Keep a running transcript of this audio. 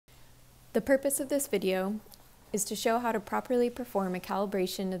The purpose of this video is to show how to properly perform a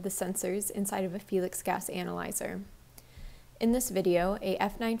calibration of the sensors inside of a Felix gas analyzer. In this video, a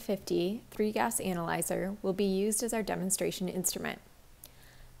F950 3-gas analyzer will be used as our demonstration instrument.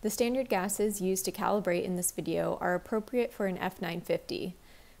 The standard gases used to calibrate in this video are appropriate for an F950.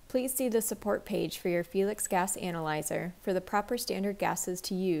 Please see the support page for your Felix gas analyzer for the proper standard gases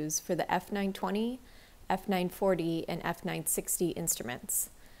to use for the F920, F940, and F960 instruments.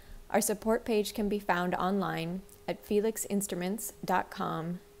 Our support page can be found online at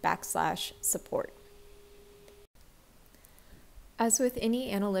felixinstruments.com/support. As with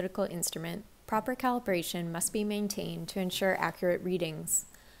any analytical instrument, proper calibration must be maintained to ensure accurate readings.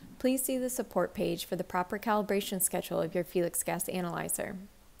 Please see the support page for the proper calibration schedule of your Felix gas analyzer.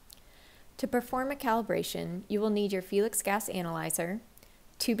 To perform a calibration, you will need your Felix gas analyzer,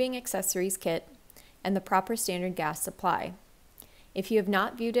 tubing accessories kit, and the proper standard gas supply. If you have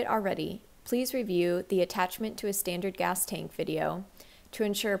not viewed it already, please review the attachment to a standard gas tank video to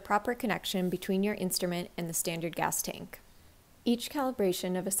ensure proper connection between your instrument and the standard gas tank. Each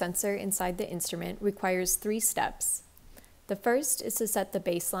calibration of a sensor inside the instrument requires 3 steps. The first is to set the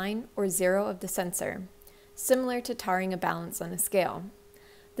baseline or zero of the sensor, similar to tarring a balance on a scale.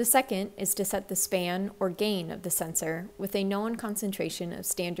 The second is to set the span or gain of the sensor with a known concentration of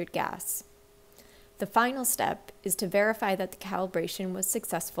standard gas. The final step is to verify that the calibration was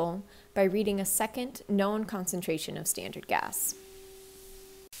successful by reading a second known concentration of standard gas.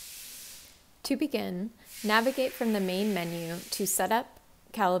 To begin, navigate from the main menu to Setup,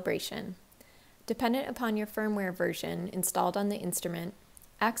 Calibration. Dependent upon your firmware version installed on the instrument,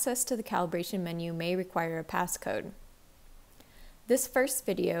 access to the calibration menu may require a passcode. This first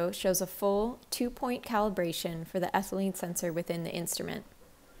video shows a full 2-point calibration for the ethylene sensor within the instrument.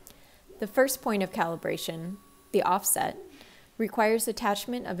 The first point of calibration, the offset, requires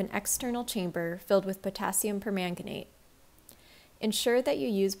attachment of an external chamber filled with potassium permanganate. Ensure that you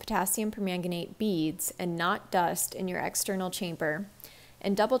use potassium permanganate beads and not dust in your external chamber,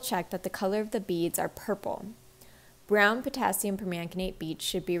 and double-check that the color of the beads are purple. Brown potassium permanganate beads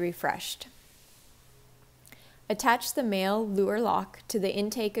should be refreshed. Attach the male lure lock to the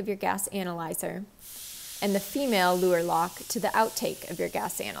intake of your gas analyzer and the female lure lock to the outtake of your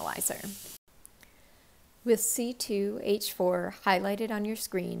gas analyzer. With C2H4 highlighted on your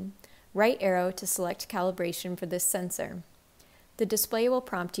screen, right arrow to select calibration for this sensor. The display will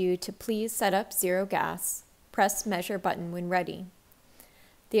prompt you to please set up zero gas. Press measure button when ready.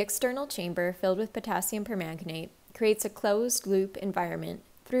 The external chamber filled with potassium permanganate creates a closed loop environment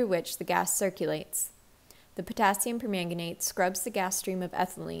through which the gas circulates. The potassium permanganate scrubs the gas stream of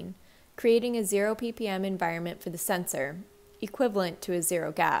ethylene, creating a 0 ppm environment for the sensor, equivalent to a zero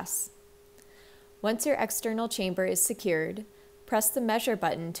gas. Once your external chamber is secured, press the measure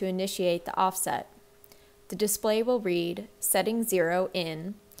button to initiate the offset. The display will read setting 0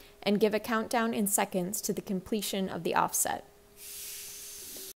 in and give a countdown in seconds to the completion of the offset.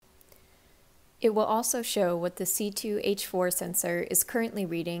 It will also show what the C2H4 sensor is currently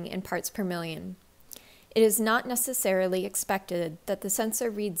reading in parts per million. It is not necessarily expected that the sensor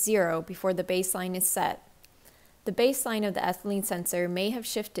reads 0 before the baseline is set. The baseline of the ethylene sensor may have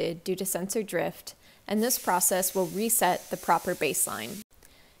shifted due to sensor drift, and this process will reset the proper baseline.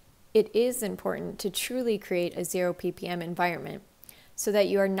 It is important to truly create a 0 ppm environment so that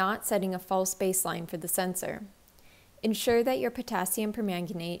you are not setting a false baseline for the sensor. Ensure that your potassium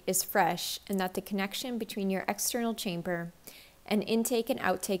permanganate is fresh and that the connection between your external chamber and intake and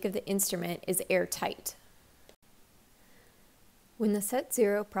outtake of the instrument is airtight. When the set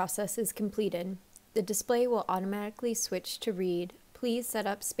 0 process is completed, the display will automatically switch to read please set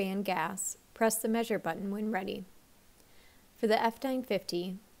up span gas. Press the measure button when ready. For the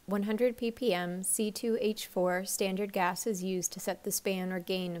F950, 100 ppm C2H4 standard gas is used to set the span or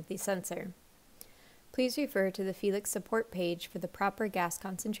gain of the sensor. Please refer to the Felix support page for the proper gas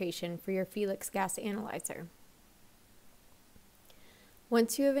concentration for your Felix gas analyzer.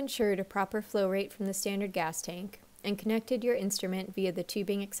 Once you have ensured a proper flow rate from the standard gas tank and connected your instrument via the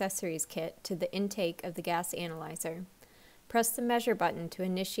tubing accessories kit to the intake of the gas analyzer, press the measure button to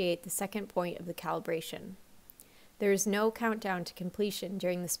initiate the second point of the calibration. There is no countdown to completion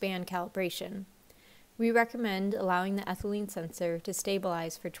during the span calibration. We recommend allowing the ethylene sensor to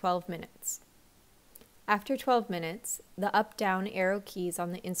stabilize for 12 minutes. After 12 minutes, the up-down arrow keys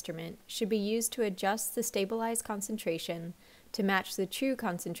on the instrument should be used to adjust the stabilized concentration to match the true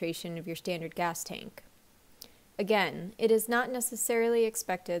concentration of your standard gas tank. Again, it is not necessarily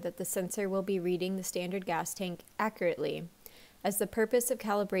expected that the sensor will be reading the standard gas tank accurately, as the purpose of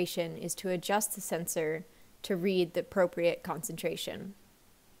calibration is to adjust the sensor to read the appropriate concentration.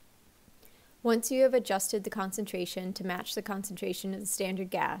 Once you have adjusted the concentration to match the concentration of the standard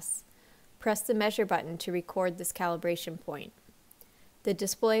gas, press the measure button to record this calibration point. The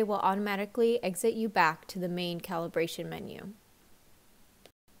display will automatically exit you back to the main calibration menu.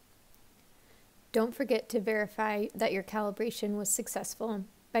 Don't forget to verify that your calibration was successful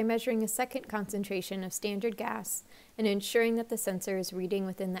by measuring a second concentration of standard gas and ensuring that the sensor is reading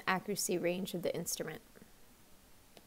within the accuracy range of the instrument.